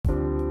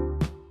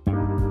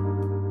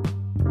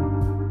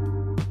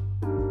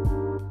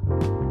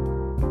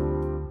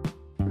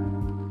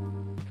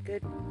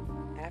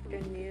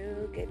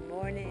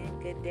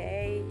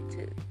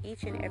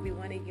each and every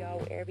one of y'all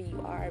wherever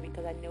you are,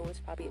 because I know it's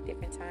probably a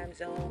different time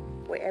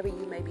zone wherever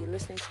you may be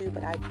listening to,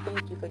 but I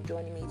thank you for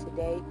joining me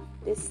today,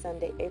 this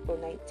Sunday, April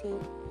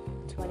 19th,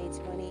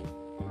 2020.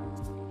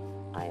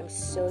 I am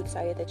so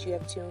excited that you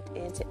have tuned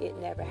in to It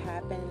Never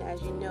Happened,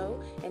 as you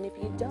know. And if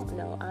you don't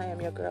know, I am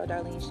your girl,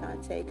 Darlene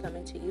Shante,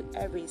 coming to you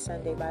every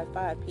Sunday by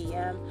 5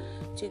 p.m.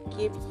 to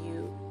give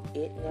you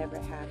It Never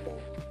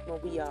Happened,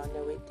 when we all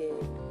know it did.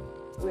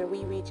 Where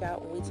we reach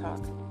out and we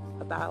talk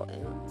about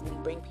and we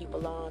bring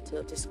people on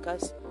to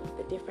discuss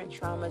the different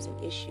traumas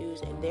and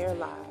issues in their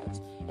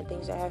lives and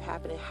things that have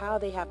happened and how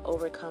they have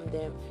overcome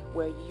them,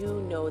 where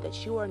you know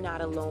that you are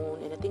not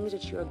alone and the things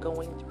that you are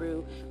going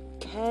through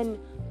can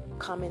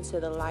come into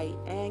the light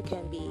and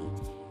can be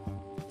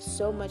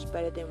so much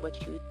better than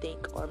what you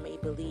think or may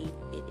believe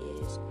it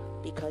is,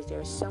 because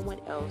there's someone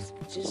else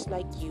just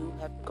like you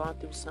have gone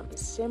through something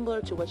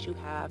similar to what you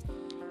have,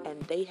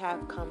 and they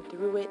have come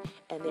through it,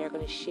 and they're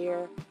going to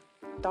share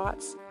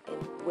thoughts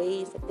and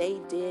ways that they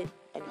did,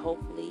 and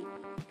hopefully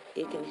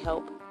it can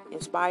help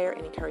inspire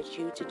and encourage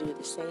you to do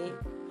the same.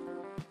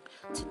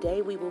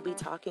 Today we will be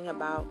talking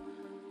about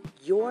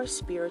your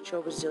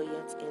spiritual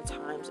resilience in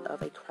times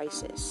of a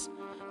crisis.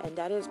 And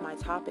that is my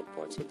topic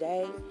for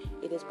today.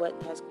 It is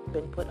what has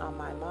been put on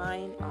my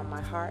mind, on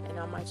my heart, and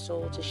on my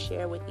soul to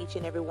share with each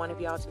and every one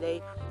of y'all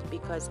today,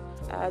 because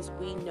as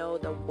we know,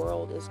 the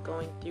world is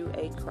going through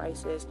a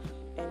crisis,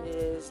 and it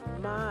is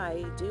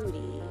my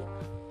duty,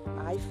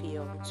 I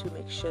feel, to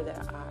make sure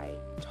that I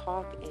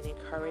talk and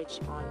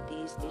encourage on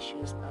these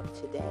issues of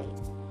today.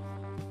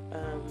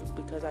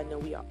 Because I know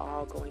we are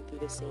all going through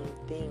the same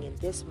thing in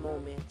this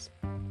moment,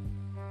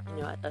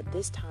 at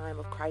this time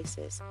of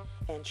crisis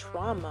and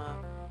trauma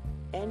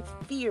and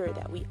fear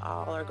that we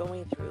all are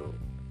going through.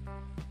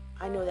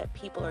 I know that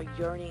people are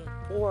yearning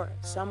for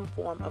some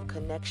form of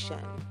connection.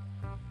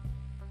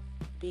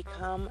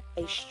 Become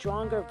a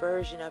stronger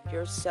version of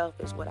yourself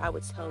is what I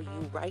would tell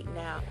you right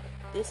now.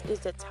 This is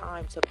the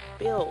time to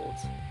build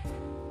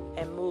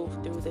and move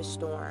through the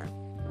storm.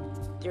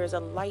 There's a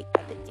light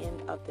at the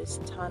end of this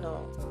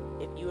tunnel.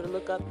 If you were to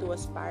look up through a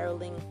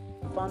spiraling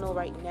funnel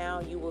right now,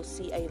 you will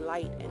see a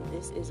light, and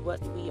this is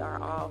what we are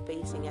all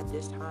facing at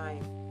this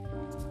time.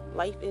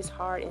 Life is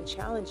hard and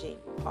challenging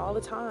all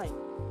the time.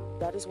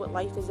 That is what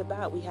life is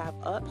about. We have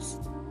ups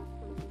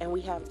and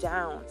we have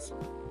downs,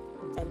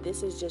 and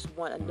this is just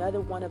another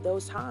one of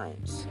those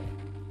times.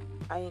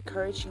 I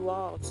encourage you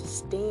all to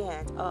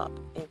stand up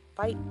and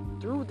fight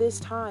through this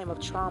time of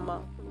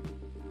trauma,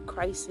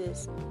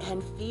 crisis,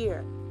 and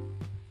fear.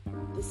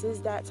 This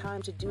is that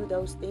time to do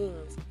those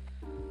things.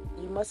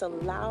 You must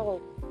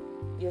allow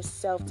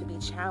yourself to be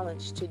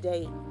challenged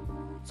today,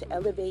 to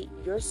elevate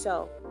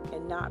yourself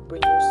and not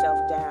bring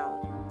yourself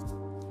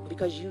down,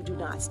 because you do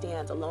not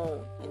stand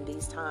alone in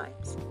these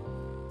times.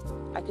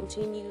 I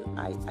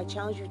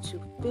challenge you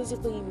to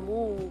physically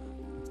move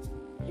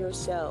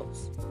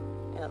yourselves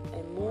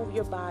and move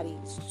your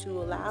bodies,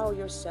 to allow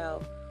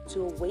yourself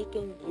to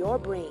awaken your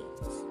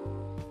brains,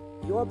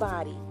 your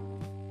body,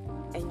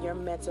 and your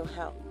mental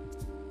health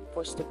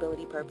for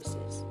stability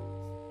purposes.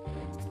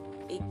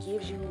 It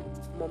gives you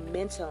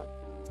momentum,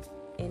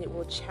 and it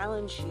will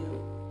challenge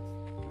you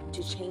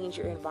to change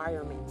your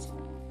environment,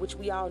 which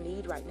we all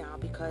need right now,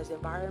 because the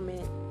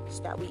environments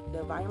that we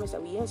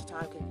in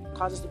sometimes can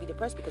cause us to be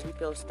depressed because we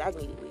feel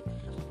stagnated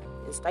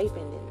and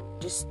stifled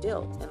and just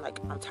still, and like,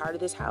 I'm tired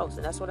of this house.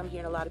 And that's what I'm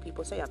hearing a lot of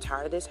people say. I'm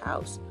tired of this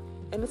house.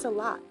 And it's a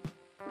lot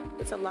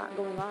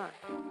going on,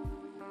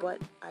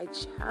 but I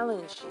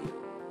challenge you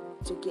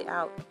to get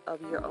out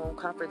of your own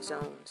comfort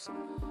zones.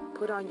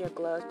 Put on your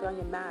gloves, put on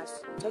your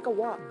mask, take a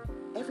walk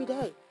every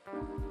day.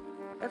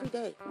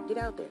 Get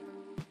out there,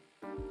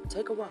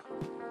 take a walk.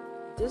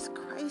 This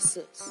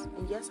crisis,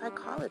 and yes, I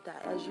call it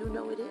that, as you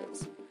know it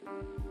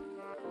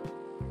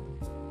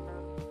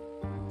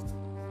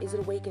is an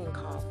awakening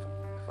call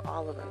for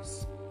all of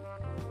us.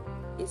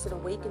 It's an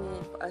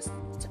awakening for us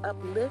to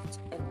uplift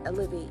and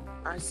elevate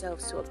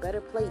ourselves to a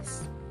better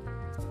place,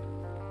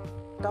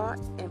 thought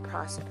and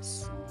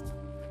process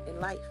in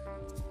life.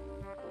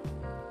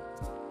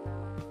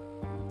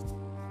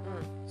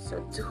 So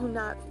do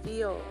not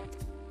feel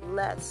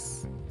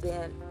less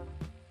than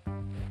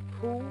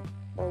who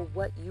or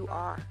what you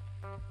are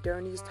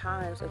during these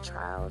times of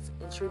trials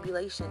and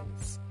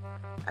tribulations.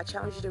 I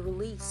challenge you to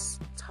release,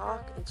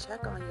 talk, and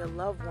check on your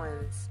loved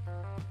ones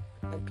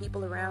and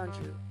people around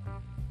you.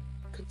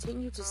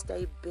 Continue to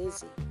stay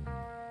busy.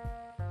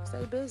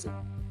 Stay busy.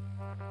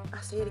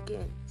 I say it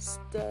again.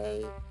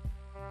 Stay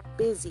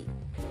busy.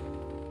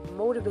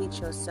 Motivate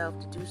yourself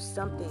to do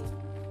something.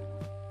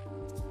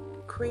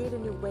 Create a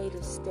new way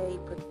to stay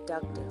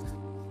productive.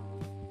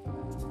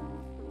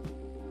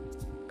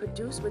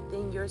 Produce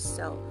within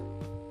yourself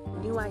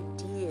new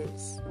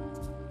ideas,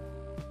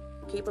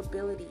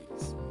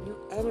 capabilities, new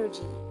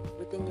energy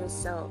within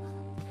yourself.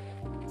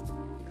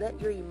 Let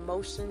your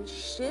emotions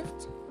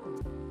shift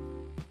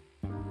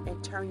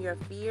and turn your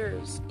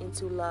fears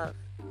into love.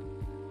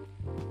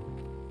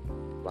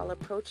 While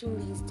approaching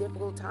these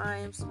difficult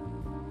times,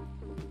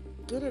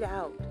 get it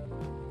out.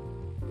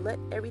 Let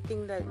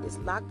everything that is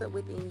locked up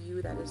within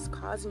you that is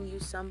causing you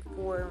some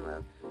form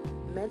of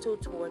mental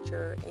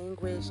torture,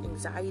 anguish,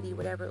 anxiety,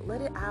 whatever,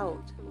 let it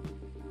out.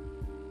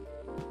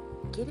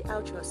 Get it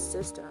out your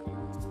system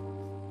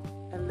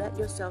and let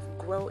yourself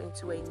grow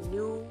into a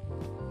new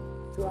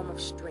form of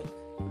strength.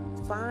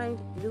 Find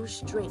new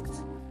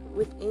strength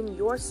within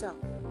yourself.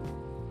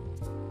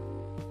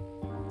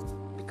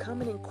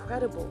 Become an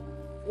incredible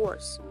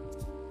force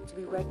to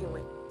be reckoned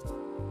with,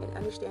 and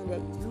understand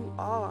that you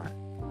are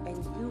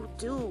and you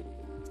do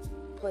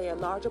play a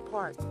larger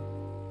part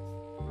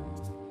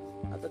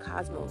of the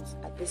cosmos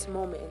at this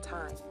moment in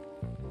time.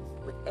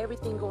 With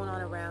everything going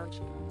on around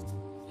you,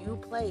 you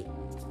play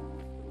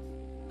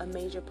a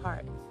major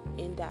part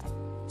in that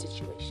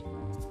situation.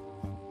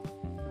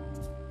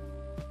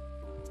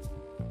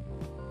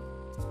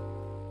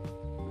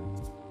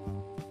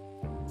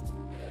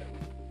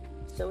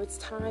 So it's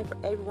time for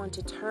everyone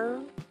to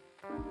turn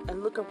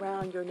and look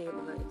around your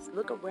neighborhoods,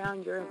 look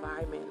around your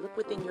environment, look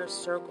within your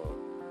circle,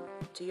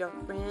 to your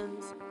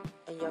friends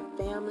and your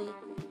family,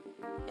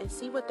 and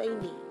see what they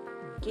need.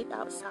 Get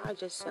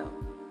outside yourself.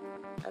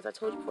 As I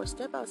told you before,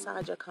 step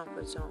outside your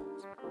comfort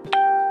zones.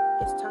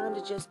 It's time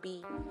to just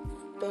be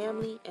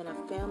family and a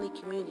family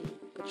community.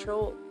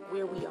 Patrol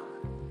where we are.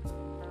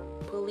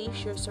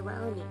 Police your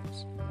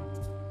surroundings.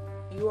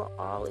 You are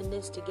all in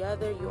this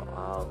together. You're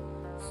all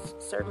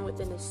serving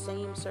within the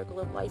same circle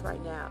of life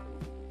right now.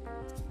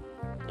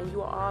 And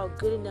you are all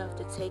good enough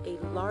to take a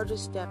larger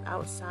step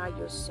outside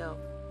yourself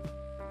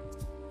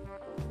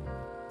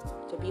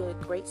to be a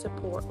great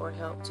support or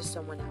help to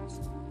someone else.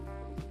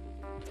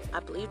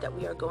 I believe that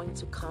we are going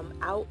to come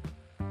out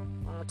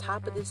on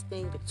top of this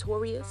thing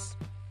victorious.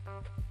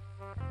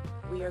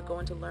 We are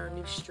going to learn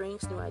new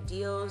strengths, new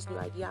ideals, new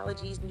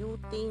ideologies, new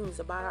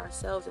things about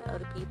ourselves and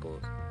other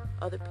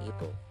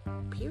people,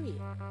 period,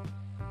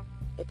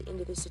 at the end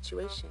of this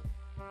situation.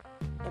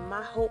 And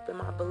my hope and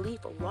my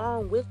belief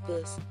along with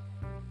this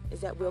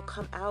is that we'll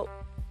come out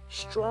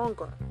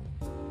stronger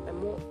and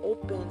more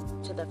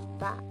open to the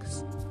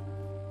facts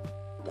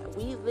that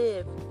we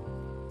live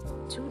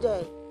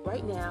today,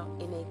 right now,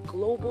 in a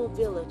global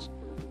village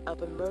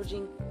of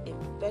emerging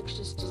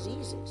infectious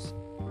diseases.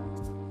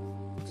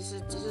 This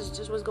is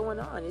just what's going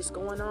on. It's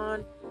going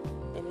on,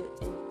 and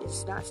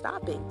it's not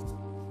stopping.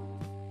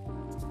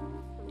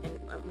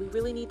 And we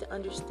really need to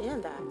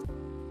understand that.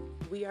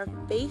 We are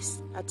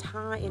faced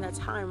in a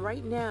time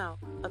right now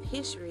of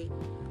history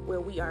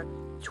where we are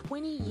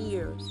 20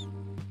 years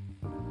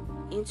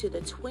into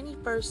the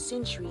 21st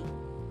century,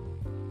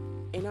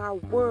 and our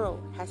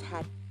world has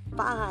had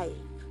 5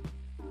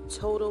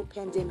 total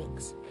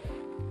pandemics,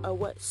 or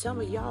what some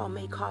of y'all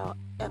may call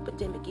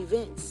epidemic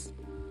events.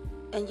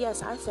 And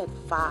yes, I said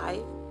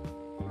 5.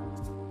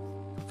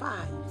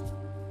 5.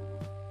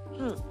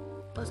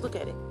 Let's look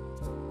at it.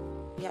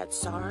 We had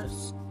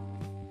SARS,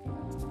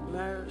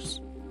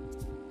 MERS,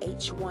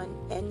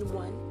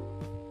 H1N1,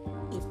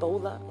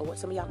 Ebola, or what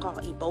some of y'all call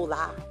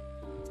Ebola.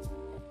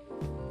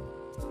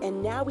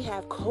 And now we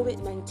have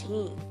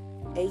COVID-19,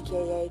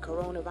 aka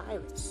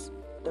coronavirus,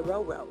 the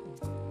RoRo.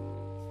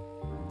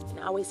 And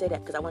I always say that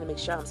because I want to make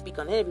sure I'm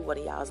speaking on everyone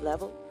of y'all's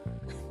level,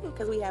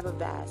 because we have a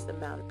vast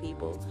amount of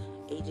people,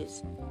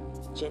 ages,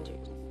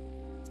 genders,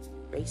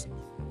 races,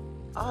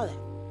 all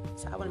that.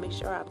 So I want to make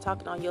sure I'm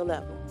talking on your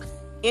level.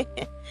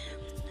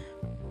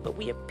 But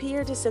we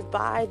appear to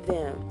survive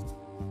them.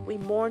 We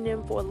mourn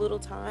them for a little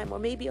time, or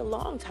maybe a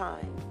long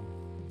time.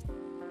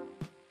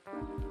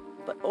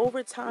 But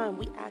over time,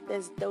 we act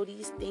as though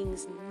these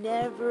things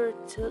never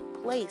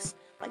took place,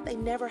 like they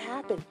never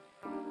happened.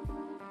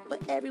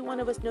 But every one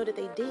of us know that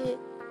they did.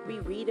 We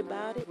read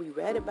about it, we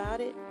read about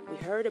it, we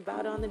heard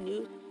about it on the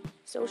news,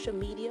 social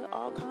media,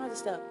 all kinds of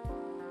stuff.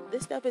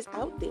 This stuff is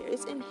out there.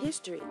 It's in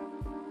history.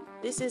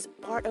 This is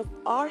part of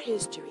our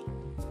history,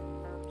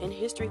 and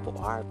history for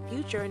our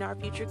future and our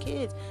future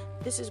kids.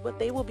 This is what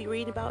they will be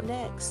reading about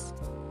next.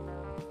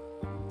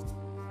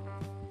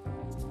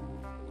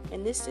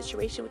 And this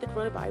situation with the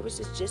coronavirus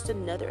is just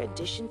another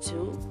addition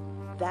to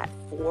that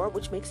 4,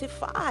 which makes it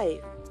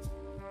 5.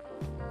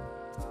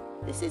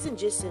 This isn't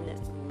just in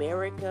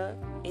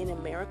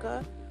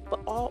America,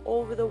 but all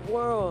over the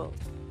world.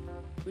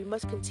 We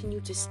must continue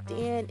to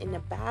stand in the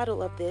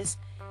battle of this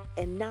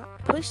and not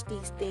push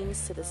these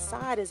things to the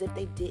side as if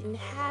they didn't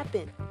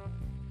happen.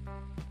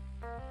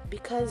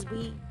 Because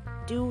we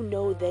do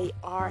know they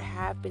are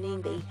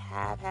happening, they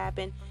have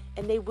happened,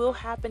 and they will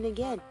happen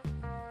again.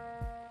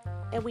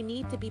 And we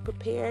need to be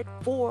prepared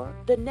for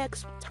the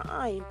next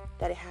time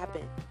that it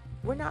happened.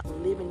 We're not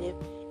living it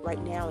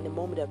right now in the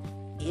moment of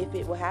if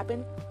it will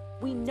happen.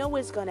 We know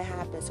it's going to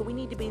happen. So we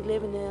need to be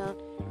living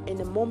in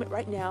the moment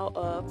right now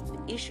of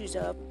the issues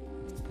of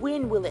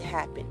when will it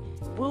happen?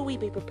 Will we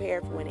be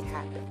prepared for when it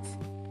happens?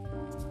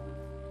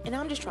 And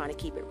I'm just trying to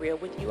keep it real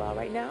with you all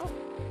right now.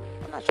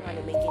 I'm not trying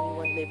to make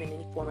anyone live in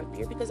any form of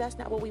fear, because that's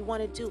not what we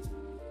want to do.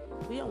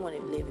 We don't want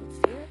to live in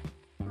fear.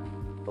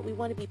 But we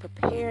want to be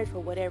prepared for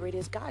whatever it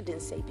is. God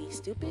didn't say be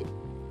stupid.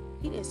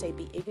 He didn't say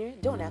be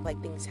ignorant. Don't act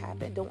like things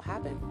don't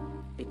happen.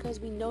 Because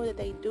we know that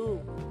they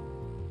do.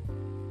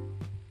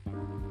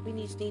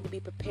 We need to be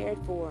prepared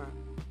for.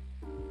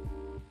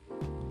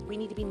 We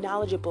need to be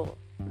knowledgeable.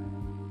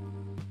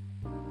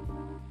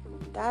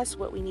 That's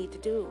what we need to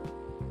do.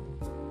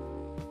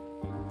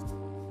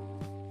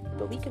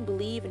 But we can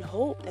believe and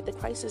hope that the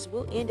crisis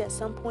will end at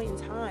some point in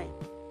time.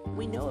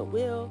 We know it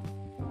will.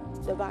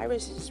 The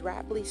virus is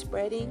rapidly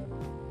spreading,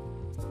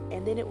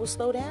 and then it will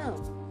slow down.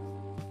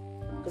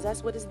 Because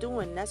that's what it's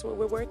doing. That's what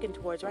we're working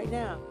towards right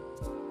now.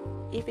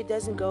 If it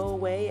doesn't go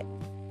away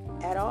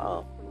at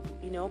all,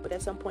 but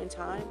at some point in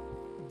time,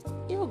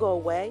 it'll go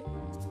away.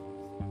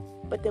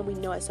 But then we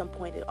know at some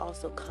point it'll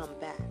also come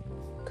back.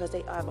 Because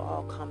they have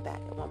all come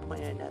back at one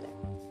point or another.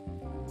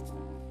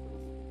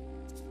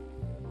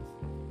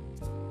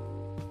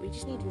 We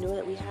just need to know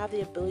that we have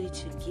the ability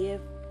to give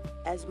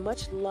as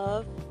much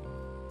love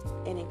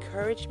and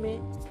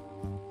encouragement,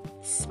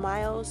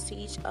 smiles to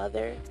each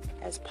other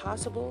as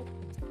possible.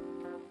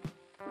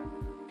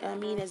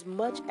 As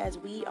much as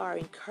we are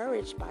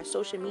encouraged by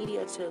social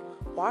media to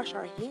wash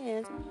our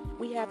hands,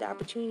 we have the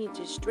opportunity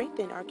to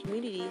strengthen our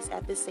communities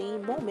at the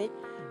same moment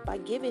by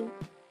giving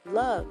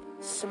love,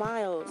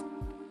 smiles,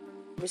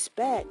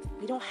 respect.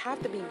 We don't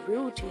have to be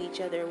rude to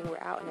each other when we're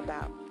out and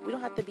about. We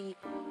don't have to be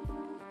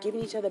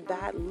giving each other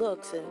bad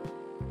looks and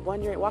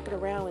walking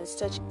around in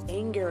such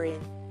anger and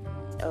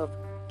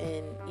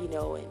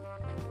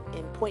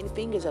pointing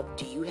fingers of,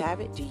 do you have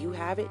it? Do you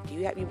have it? Do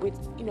you have it?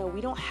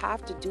 We don't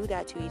have to do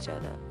that to each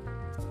other.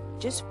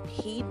 Just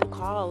heed the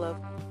call of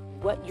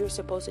what you're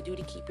supposed to do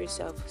to keep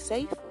yourself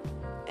safe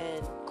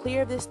and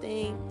clear of this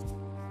thing.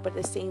 But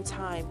at the same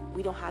time,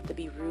 we don't have to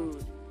be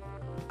rude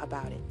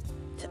about it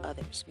to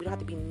others. We don't have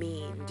to be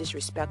mean and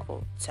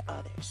disrespectful to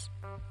others.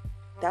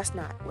 That's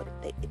not what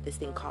this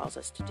thing calls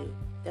us to do.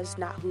 That's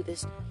not who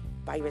this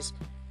virus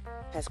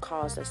has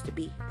caused us to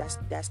be.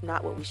 That's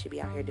not what we should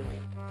be out here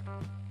doing.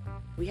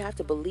 We have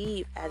to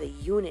believe as a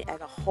unit,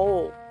 as a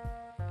whole,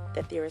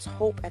 that there is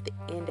hope at the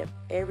end of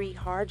every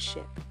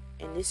hardship.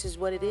 And this is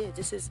what it is.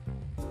 This is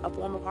a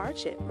form of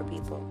hardship for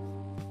people.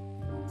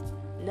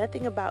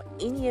 Nothing about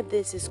any of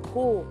this is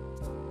cool.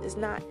 It's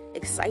not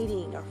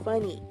exciting or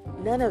funny.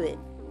 None of it.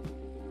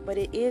 But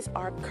it is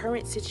our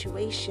current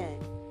situation.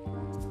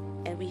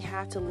 And we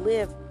have to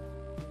live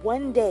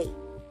one day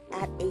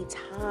at a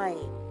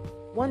time.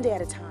 One day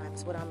at a time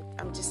is what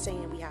I'm just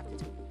saying we have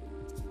to do.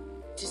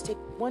 Just take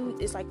one.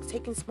 It's like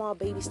taking small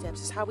baby steps.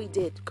 It's how we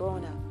did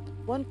growing up.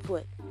 1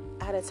 foot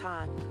at a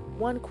time.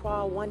 One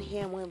crawl, one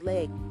hand, one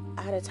leg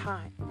at a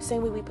time.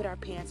 Same way we put our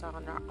pants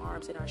on our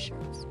arms and our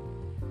shirts.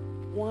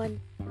 One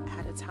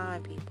at a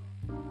time, people.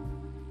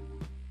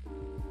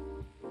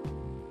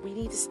 We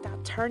need to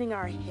stop turning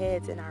our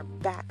heads and our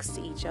backs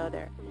to each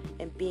other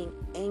and being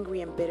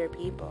angry and bitter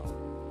people.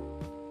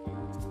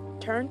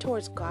 Turn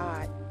towards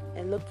God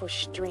and look for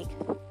strength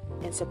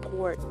and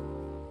support.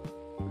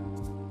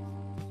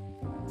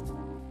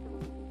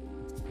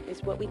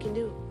 It's what we can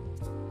do.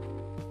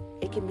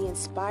 It can be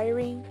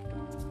inspiring,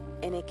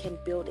 and it can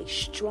build a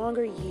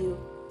stronger you,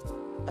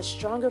 a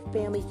stronger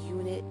family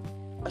unit,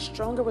 a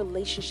stronger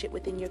relationship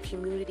within your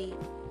community.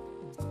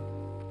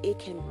 It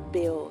can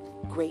build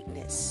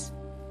greatness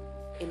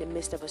in the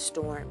midst of a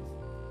storm.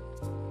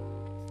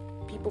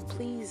 People,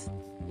 please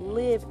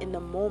live in the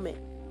moment,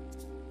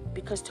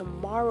 because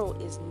tomorrow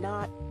is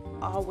not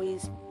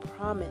always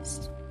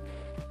promised.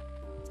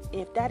 And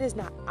if that is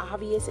not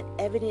obvious and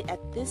evident at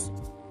this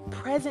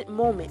present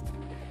moment,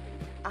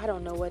 I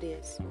don't know what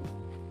is.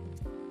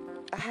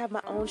 I have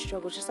my own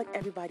struggles just like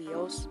everybody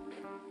else,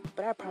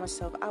 but I promise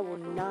myself I will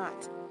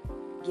not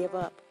give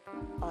up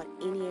on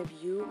any of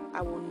you.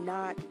 I will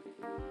not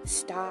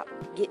stop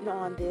getting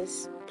on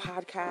this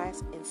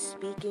podcast and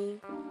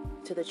speaking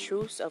to the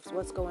truths of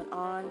what's going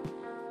on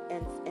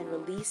and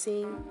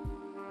releasing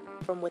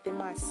from within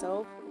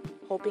myself,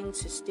 hoping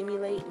to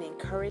stimulate and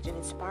encourage and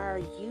inspire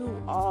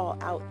you all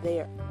out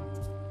there.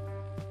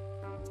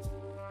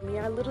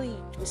 I literally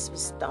was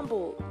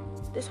stumbled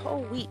this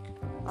whole week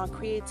on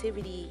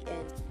creativity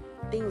and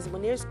things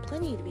when there's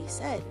plenty to be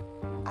said.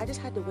 I just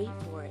had to wait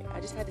for it. I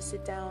just had to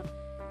sit down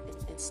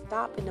and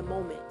stop in the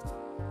moment.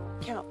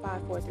 Count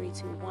 5, 4, 3,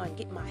 2, 1.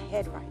 Get my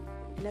head right.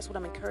 And that's what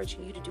I'm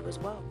encouraging you to do as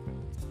well.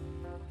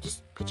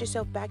 Just put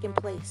yourself back in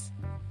place.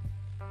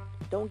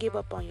 Don't give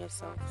up on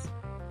yourselves.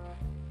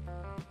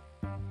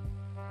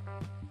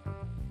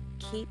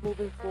 Keep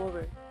moving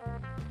forward.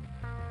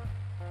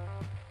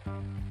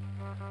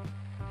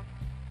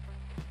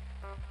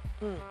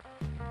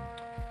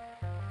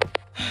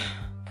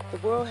 The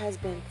world has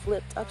been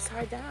flipped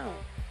upside down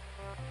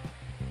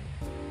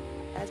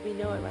as we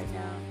know it right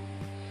now.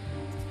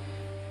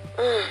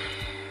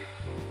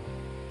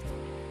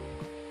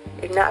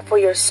 If not for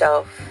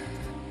yourself,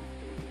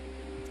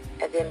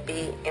 and then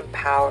be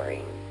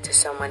empowering to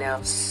someone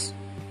else.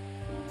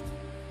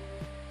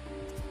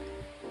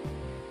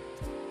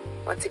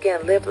 Once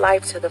again, live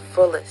life to the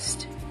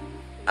fullest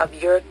of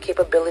your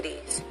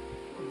capabilities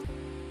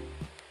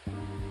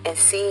and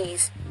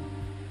seize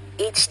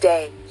each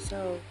day.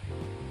 So,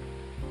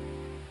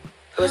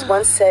 it was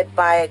once said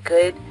by a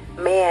good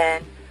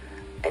man,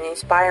 an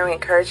inspiring,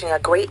 encouraging, a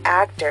great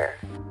actor.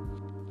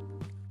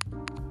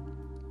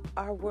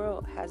 Our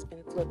world has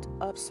been flipped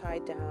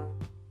upside down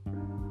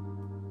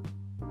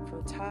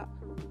from top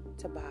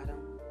to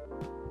bottom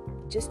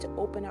just to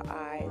open our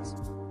eyes,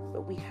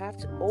 but we have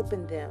to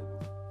open them,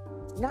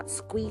 not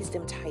squeeze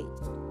them tight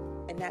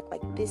and act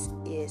like this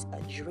is a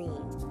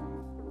dream.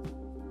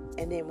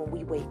 And then when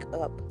we wake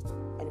up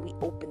and we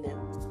open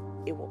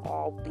them, it will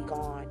all be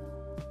gone.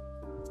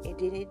 It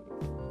didn't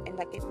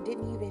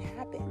even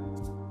happen.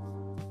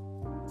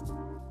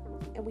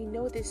 And we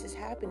know this is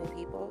happening,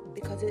 people,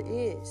 because it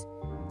is.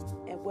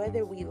 And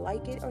whether we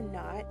like it or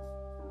not,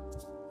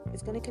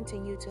 it's going to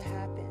continue to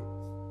happen.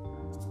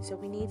 So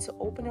we need to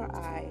open our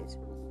eyes,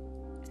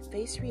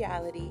 face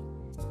reality,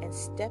 and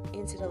step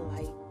into the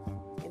light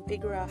and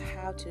figure out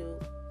how to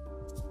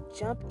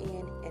jump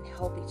in and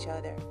help each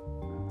other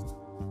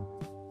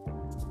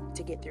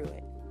to get through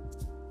it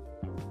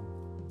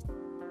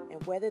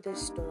and weather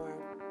this storm.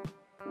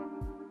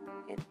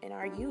 In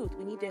our youth,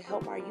 we need to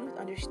help our youth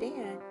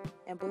understand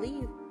and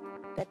believe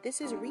that this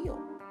is real.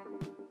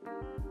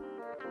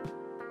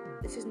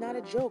 This is not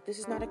a joke. This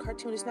is not a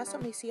cartoon. It's not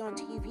something they see on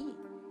TV.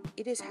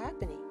 It is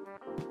happening.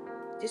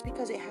 Just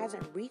because it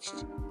hasn't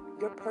reached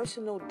your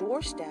personal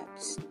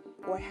doorsteps,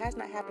 or it has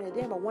not happened to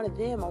them, or one of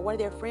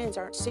their friends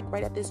aren't sick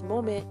right at this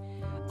moment,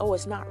 oh,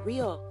 it's not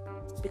real.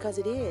 Because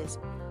it is.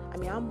 I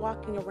mean, I'm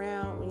walking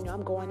around,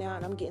 I'm going out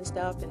and I'm getting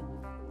stuff and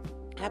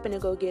happen to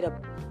go get a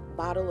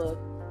bottle of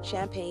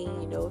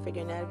champagne,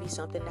 figuring that'd be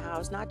something in the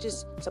house, not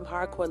just some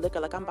hardcore liquor,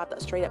 like I'm about to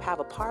straight up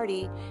have a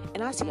party,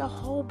 and I see a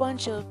whole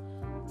bunch of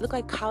look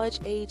like college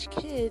age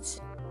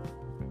kids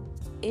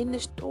in the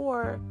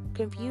store,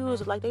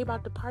 confused, like they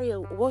about to party.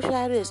 What should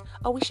I have this?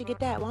 Oh, we should get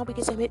that. Why don't we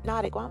get some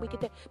Hypnotic? Why don't we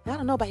get that? I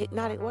don't know about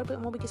Hypnotic. Why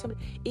don't we get something?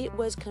 It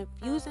was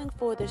confusing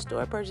for the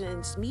store person, and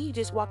it's me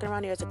just walking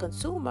around there as a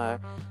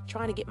consumer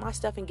trying to get my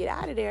stuff and get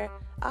out of there.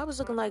 I was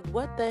looking like,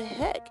 what the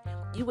heck?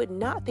 You would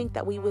not think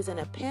that we was in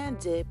a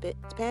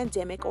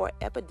pandemic or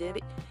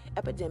epidemic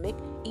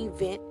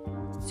event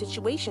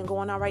situation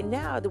going on right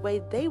now. The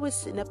way they was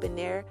sitting up in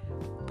there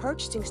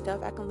purchasing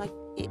stuff, acting like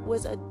it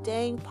was a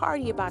dang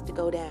party about to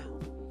go down.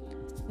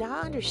 Now,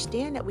 I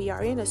understand that we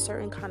are in a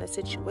certain kind of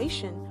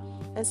situation,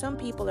 and some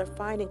people are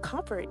finding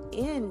comfort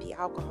in the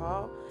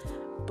alcohol,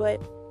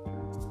 but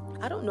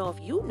I don't know if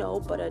you know,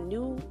 but a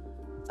new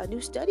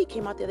study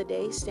came out the other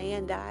day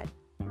saying that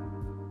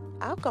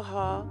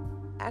alcohol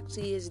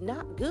actually is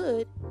not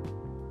good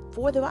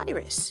for the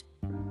virus.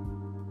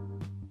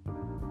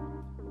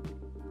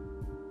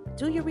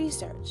 Do your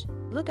research.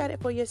 Look at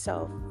it for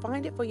yourself.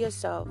 Find it for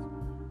yourself.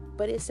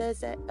 But it says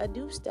that a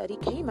new study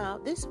came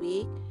out this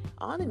week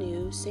on the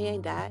news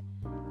saying that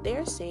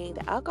they're saying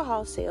the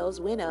alcohol sales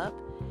went up,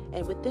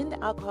 and within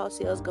the alcohol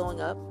sales going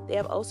up, they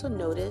have also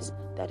noticed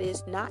that it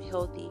is not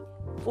healthy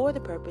for the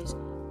purpose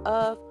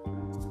of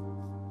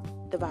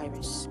the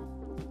virus.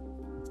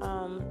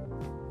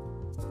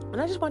 And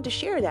I just wanted to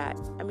share that.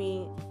 I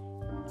mean,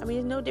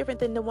 it's no different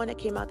than the one that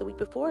came out the week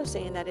before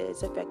saying that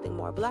it's affecting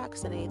more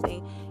blacks than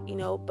anything,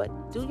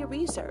 but do your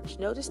research,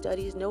 know the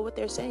studies, know what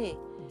they're saying.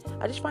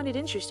 I just find it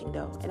interesting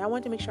though, and I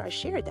wanted to make sure I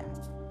shared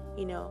that,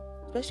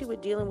 especially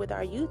with dealing with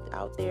our youth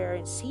out there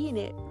and seeing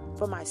it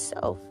for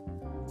myself,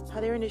 how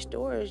they're in the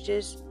stores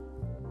just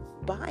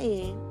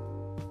buying,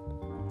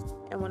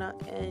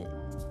 and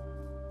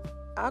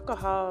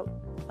alcohol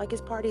like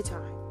it's party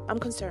time. I'm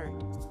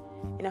concerned,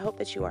 and I hope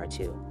that you are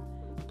too.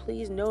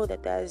 Please know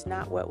that is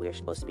not what we're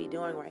supposed to be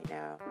doing right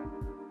now.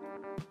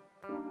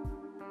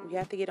 We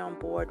have to get on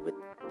board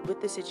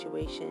with the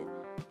situation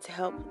to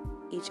help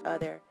each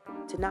other,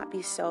 to not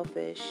be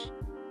selfish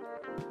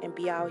and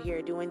be out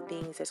here doing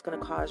things that's going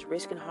to cause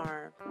risk and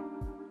harm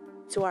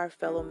to our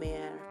fellow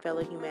man, our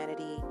fellow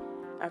humanity,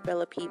 our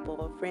fellow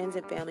people, friends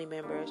and family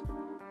members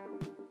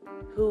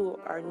who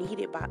are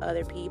needed by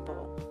other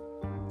people.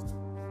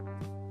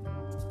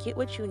 Get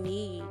what you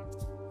need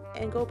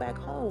and go back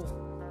home.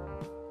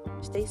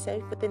 Stay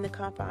safe within the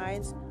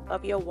confines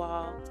of your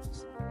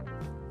walls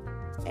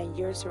and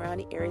your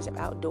surrounding areas of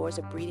outdoors,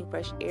 of breathing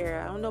fresh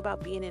air. I don't know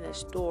about being in a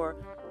store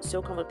so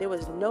comfortable. There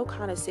was no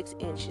kind of 6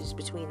 inches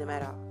between them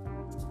at all.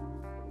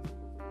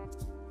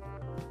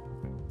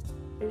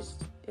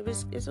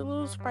 It's a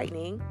little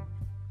frightening.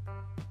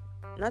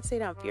 Not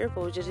saying I'm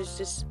fearful, it's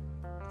just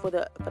for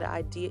the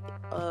idea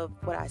of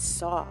what I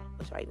saw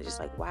was right. It's just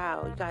like,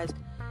 wow, you guys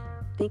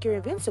think you're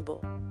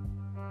invincible.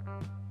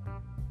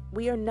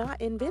 We are not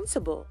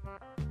invincible.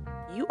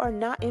 You are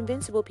not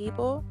invincible,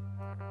 people.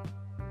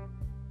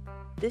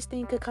 This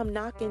thing could come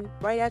knocking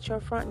right at your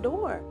front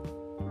door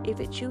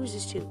if it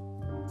chooses to.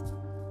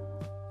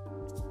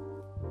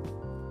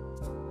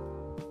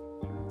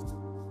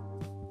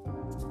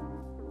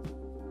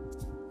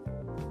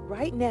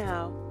 Right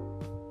now,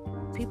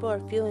 people are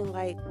feeling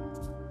like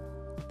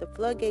the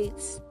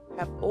floodgates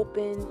have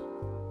opened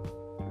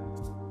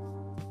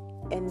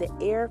and the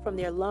air from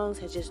their lungs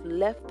has just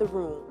left the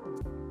room.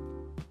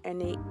 And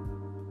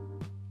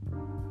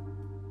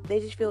they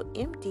just feel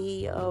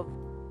empty of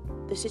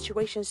the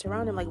situation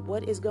surrounding them. Like,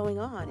 what is going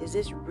on? Is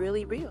this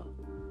really real?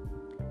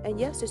 And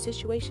yes, the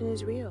situation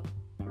is real.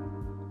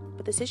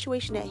 But the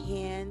situation at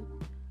hand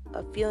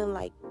of feeling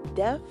like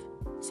Death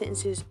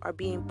sentences are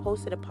being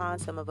posted upon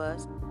some of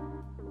us.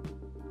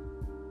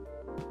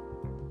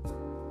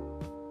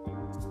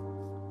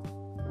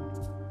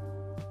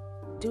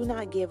 Do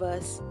not give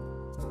us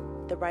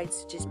the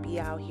rights to just be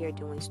out here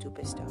doing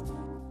stupid stuff.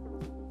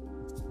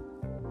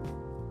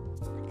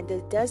 And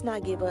it does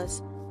not give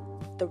us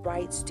the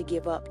rights to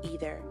give up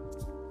either.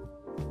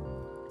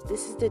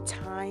 This is the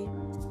time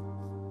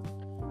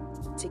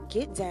to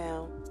get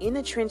down in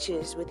the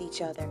trenches with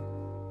each other.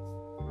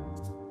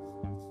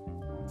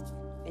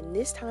 In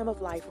this time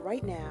of life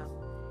right now,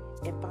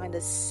 and find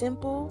the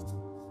simple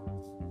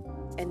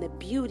and the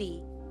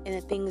beauty in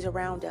the things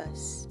around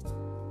us.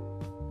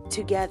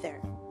 Together.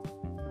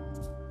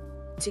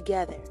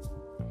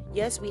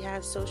 Yes, we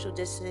have social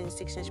distancing,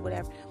 6 inch,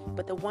 whatever,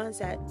 but the ones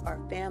that are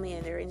family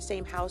and they're in the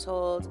same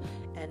households,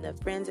 and the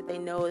friends that they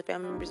know, the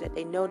family members that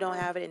they know don't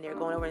have it, and they're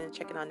going over and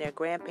checking on their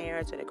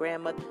grandparents or their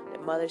grandmother,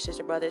 their mother,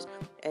 sister, brothers,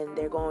 and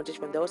they're going just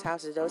from those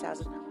houses to those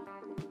houses.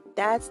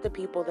 That's the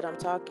people that I'm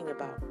talking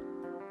about.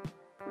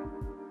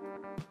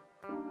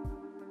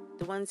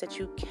 The ones that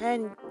you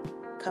can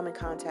come in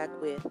contact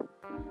with,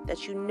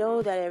 that you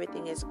know that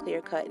everything is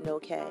clear cut and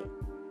okay.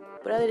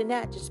 But other than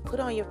that, just put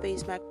on your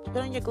face mask, put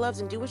on your gloves,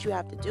 and do what you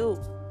have to do.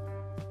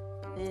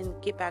 And then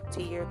get back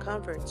to your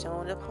comfort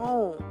zone of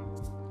home.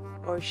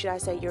 Or should I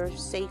say your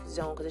safe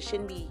zone, because it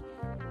shouldn't be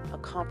a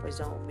comfort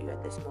zone for you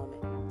at this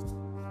moment.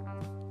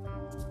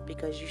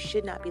 Because you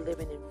should not be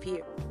living in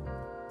fear.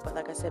 But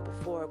like I said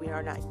before, we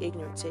are not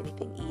ignorant to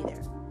anything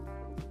either.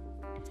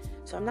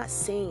 So I'm not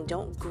saying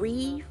don't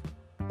grieve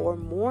or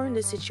mourn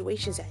the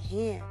situations at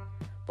hand.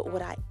 But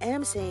what I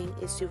am saying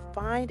is to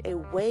find a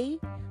way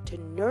to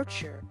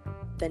nurture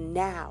the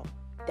now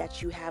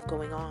that you have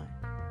going on.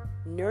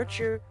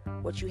 Nurture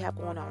what you have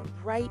going on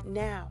right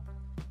now.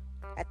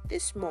 At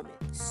this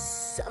moment,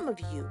 some of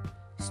you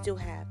still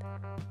have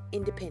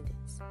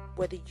independence.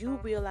 Whether you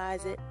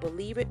realize it,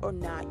 believe it or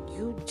not,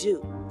 you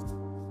do.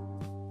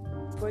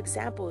 For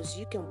examples,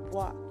 you can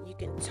walk, you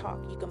can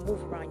talk, you can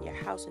move around your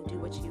house and do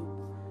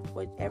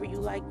whatever you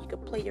like. You can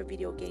play your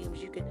video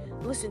games, you can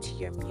listen to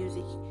your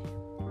music.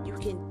 You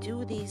can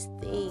do these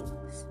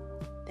things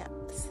that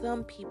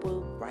some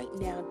people right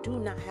now do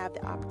not have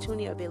the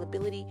opportunity,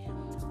 availability,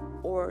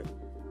 or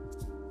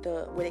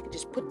where they can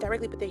just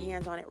directly put their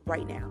hands on it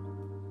right now.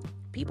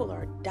 People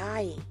are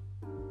dying.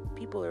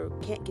 People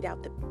can't get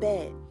out the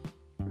bed.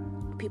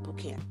 People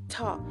can't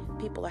talk.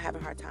 People are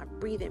having a hard time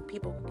breathing.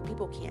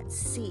 People can't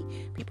see.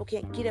 People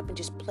can't get up and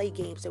just play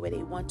games the way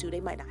they want to.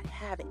 They might not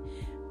have it.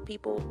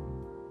 People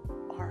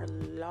are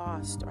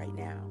lost right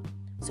now.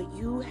 So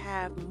you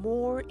have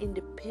more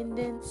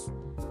independence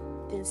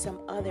than some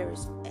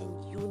others,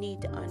 and you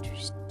need to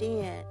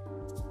understand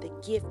the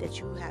gift that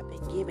you have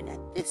been given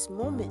at this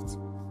moment.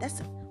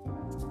 That's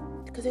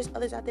because there's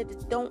others out there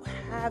that don't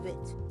have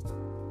it.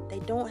 They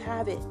don't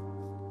have it.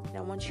 And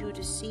I want you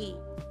to see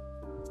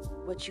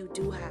what you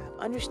do have.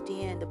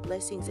 Understand the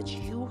blessings that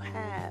you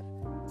have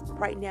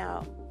right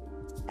now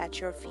at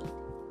your feet.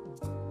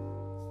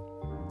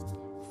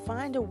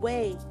 Find a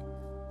way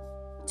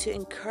to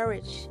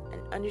encourage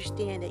and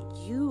understand that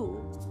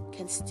you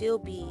can still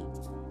be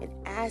an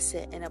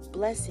asset and a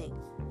blessing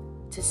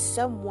to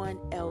someone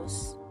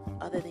else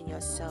other than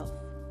yourself.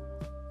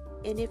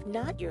 And if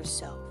not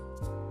yourself,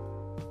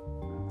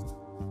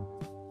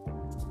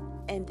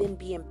 and then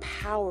be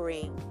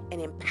empowering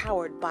and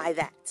empowered by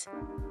that.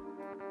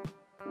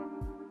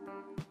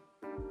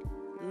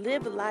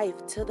 Live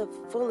life to the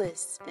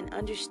fullest and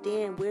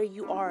understand where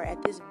you are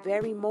at this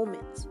very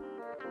moment.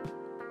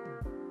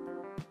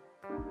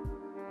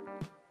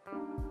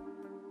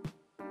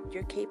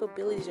 Your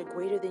capabilities are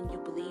greater than you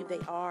believe they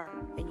are,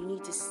 and you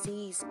need to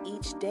seize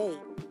each day.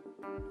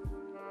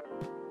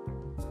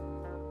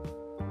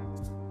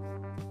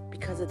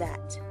 Because of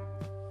that.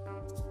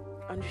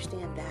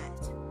 Understand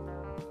that.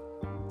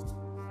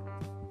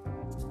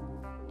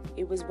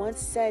 It was once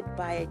said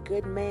by a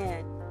good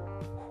man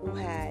who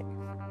had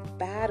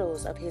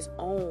battles of his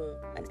own,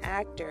 an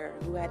actor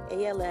who had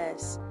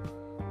ALS,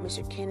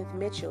 Mr. Kenneth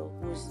Mitchell,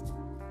 who's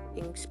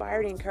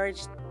inspired and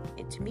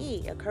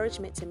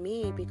encouragement to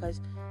me,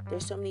 because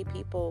there's so many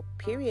people,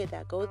 period,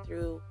 that go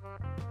through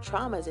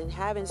traumas, and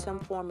having some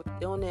form of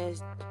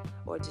illness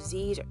or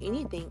disease or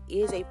anything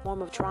is a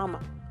form of trauma,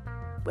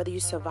 whether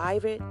you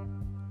survive it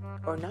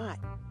or not.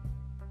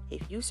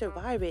 If you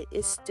survive it,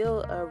 it's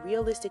still a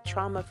realistic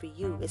trauma for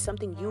you. It's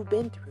something you've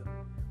been through.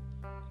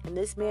 And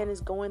this man is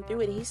going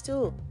through it. He's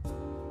still,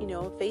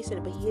 facing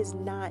it, but he is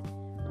not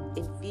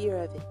in fear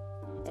of it.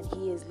 And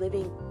he is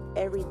living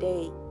every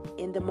day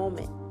in the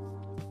moment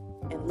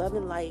and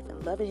loving life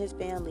and loving his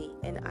family.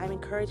 And I'm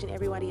encouraging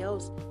everybody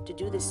else to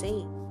do the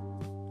same.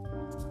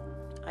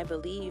 I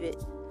believe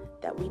it,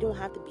 that we don't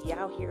have to be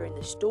out here in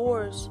the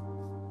stores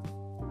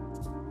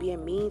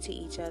being mean to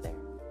each other,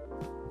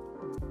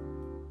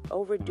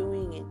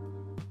 overdoing it,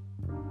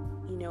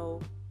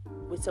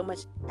 with so much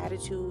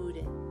attitude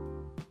and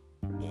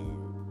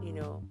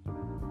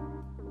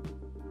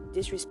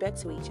disrespect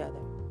to each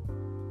other.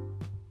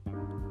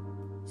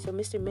 So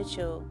Mr.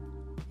 Mitchell,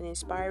 an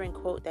inspiring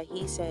quote that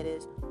he said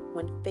is,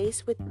 when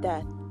faced with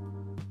death,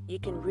 you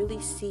can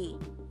really see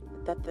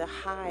that the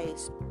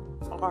highs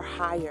are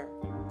higher,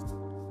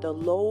 the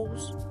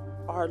lows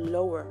are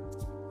lower,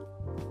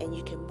 and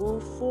you can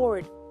move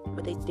forward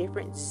with a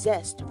different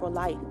zest for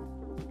life.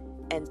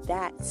 And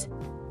that's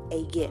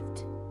a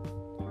gift.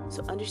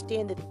 So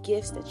understand that the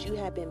gifts that you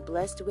have been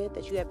blessed with,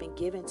 that you have been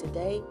given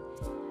today,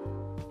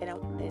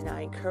 and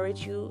I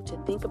encourage you to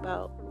think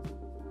about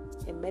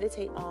and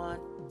meditate on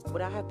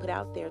what I have put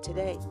out there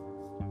today,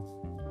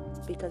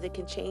 because it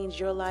can change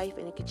your life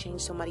and it can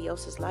change somebody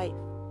else's life.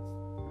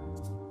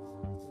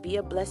 Be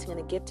a blessing and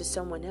a gift to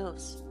someone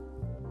else.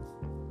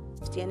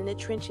 Stand in the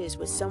trenches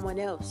with someone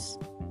else.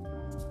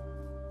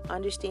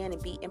 Understand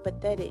and be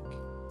empathetic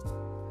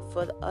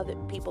for the other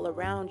people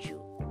around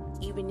you,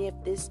 even if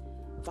this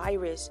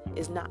virus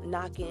is not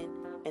knocking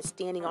and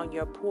standing on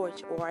your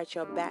porch or at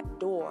your back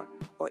door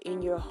or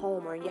in your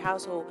home or in your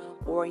household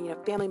or in your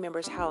family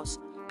member's house,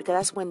 because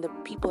that's when the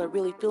people are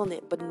really feeling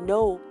it. But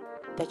know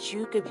that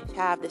you could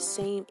have the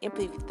same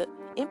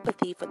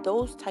empathy for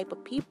those type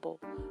of people,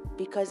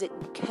 because it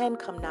can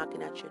come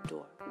knocking at your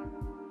door.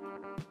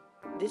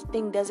 This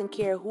thing doesn't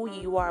care who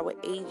you are, what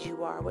age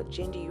you are, what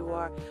gender you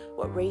are,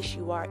 what race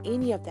you are,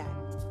 any of that.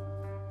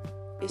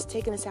 It's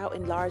taking us out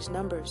in large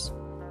numbers.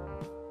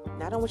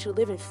 And I don't want you to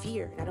live in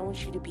fear, and I don't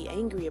want you to be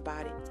angry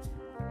about it.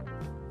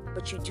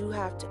 But you do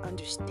have to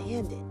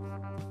understand it.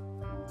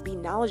 Be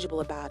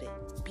knowledgeable about it.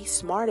 Be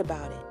smart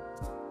about it.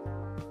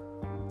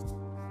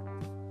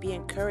 Be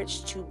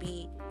encouraged to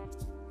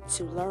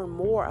learn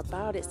more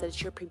about it so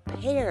that you're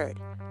prepared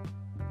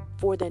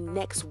for the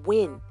next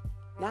win.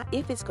 Not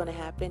if it's going to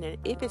happen and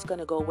if it's going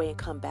to go away and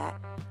come back,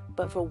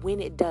 but for when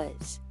it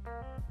does.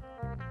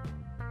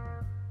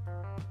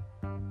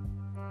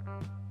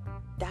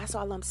 That's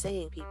all I'm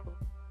saying, people.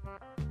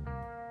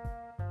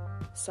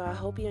 So I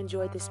hope you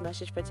enjoyed this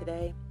message for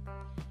today.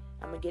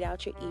 I'm going to get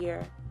out your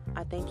ear.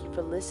 I thank you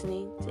for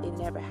listening to It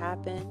Never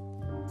Happened.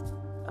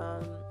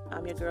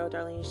 I'm your girl,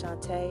 Darlene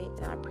Shante,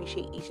 and I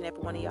appreciate each and every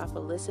one of y'all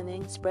for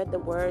listening. Spread the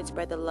word,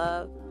 spread the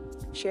love.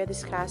 Share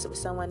this cast with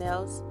someone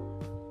else.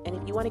 And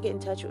if you want to get in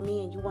touch with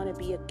me and you want to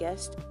be a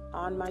guest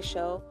on my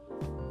show,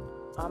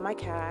 on my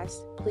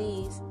cast,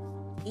 please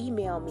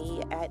email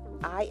me at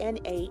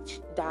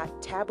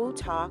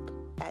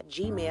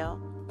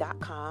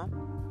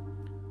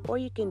inh.tabootalk@gmail.com, or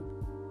you can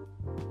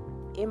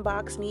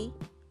inbox me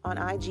on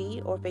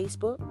IG or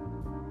Facebook,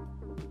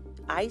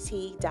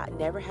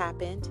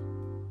 it.neverhappened.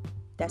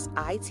 That's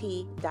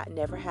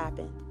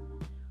it.neverhappened.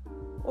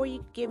 Or you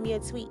can give me a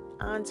tweet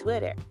on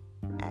Twitter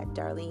at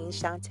Darlene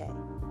Shante.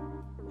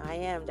 I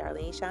am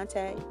Darlene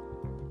Shante.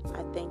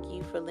 I thank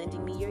you for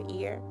lending me your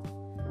ear.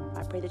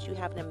 I pray that you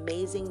have an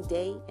amazing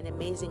day, an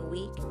amazing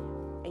week,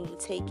 and you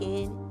take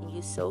in and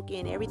you soak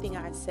in everything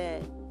I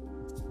said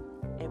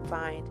and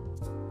find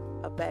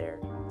a better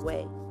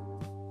way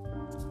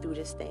through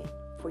this thing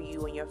for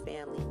you and your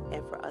family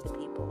and for other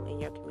people in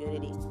your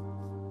community.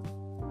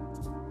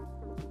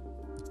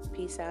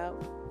 Peace out.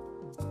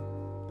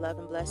 Love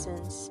and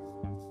blessings.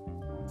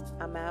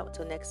 I'm out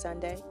till next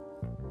Sunday.